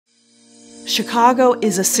Chicago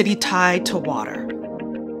is a city tied to water.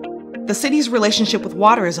 The city's relationship with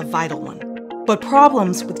water is a vital one. But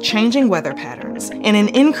problems with changing weather patterns and an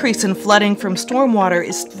increase in flooding from stormwater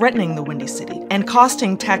is threatening the Windy City and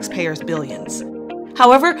costing taxpayers billions.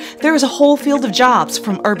 However, there is a whole field of jobs,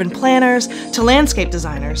 from urban planners to landscape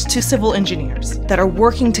designers to civil engineers, that are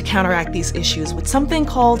working to counteract these issues with something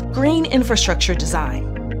called green infrastructure design.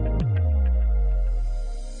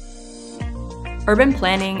 Urban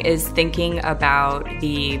planning is thinking about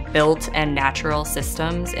the built and natural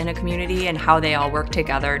systems in a community and how they all work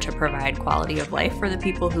together to provide quality of life for the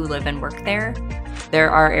people who live and work there. There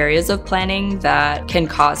are areas of planning that can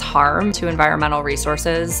cause harm to environmental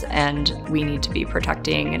resources, and we need to be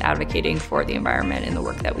protecting and advocating for the environment in the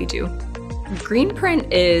work that we do.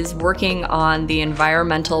 Greenprint is working on the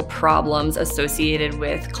environmental problems associated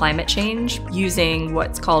with climate change using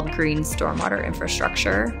what's called green stormwater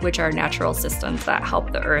infrastructure, which are natural systems that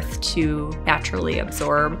help the earth to naturally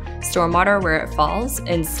absorb stormwater where it falls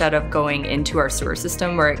instead of going into our sewer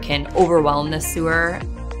system where it can overwhelm the sewer.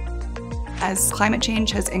 As climate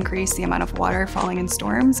change has increased the amount of water falling in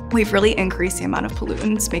storms, we've really increased the amount of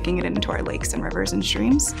pollutants making it into our lakes and rivers and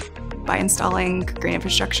streams. By installing green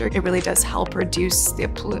infrastructure, it really does help reduce the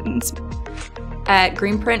pollutants. At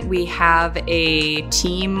Greenprint, we have a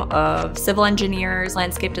team of civil engineers,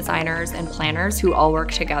 landscape designers, and planners who all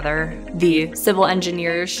work together. The civil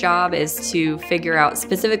engineer's job is to figure out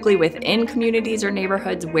specifically within communities or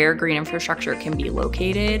neighborhoods where green infrastructure can be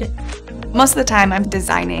located. Most of the time, I'm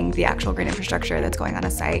designing the actual green infrastructure that's going on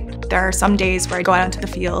a site. There are some days where I go out into the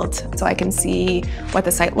field so I can see what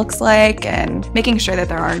the site looks like and making sure that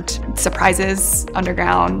there aren't surprises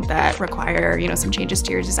underground that require, some changes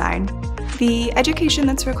to your design. The education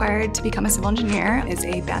that's required to become a civil engineer is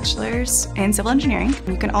a bachelor's in civil engineering.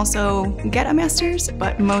 You can also get a master's,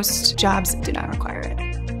 but most jobs do not require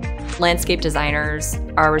it. Landscape designers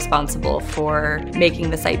are responsible for making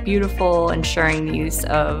the site beautiful, ensuring the use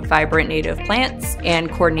of vibrant native plants, and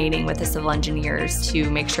coordinating with the civil engineers to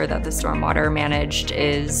make sure that the stormwater managed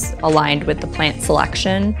is aligned with the plant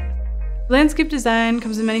selection. Landscape design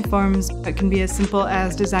comes in many forms. It can be as simple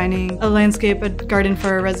as designing a landscape, a garden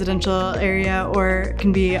for a residential area, or it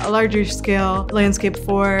can be a larger scale landscape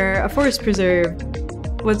for a forest preserve.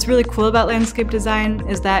 What's really cool about landscape design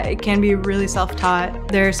is that it can be really self-taught.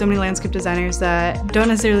 There are so many landscape designers that don't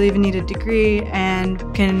necessarily even need a degree and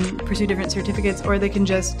can pursue different certificates, or they can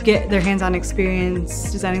just get their hands-on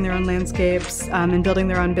experience designing their own landscapes and building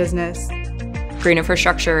their own business. Green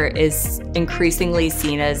infrastructure is increasingly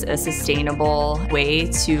seen as a sustainable way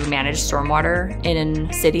to manage stormwater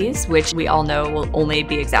in cities, which we all know will only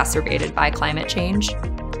be exacerbated by climate change.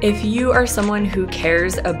 If you are someone who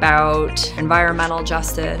cares about environmental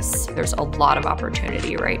justice, there's a lot of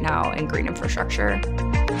opportunity right now in green infrastructure.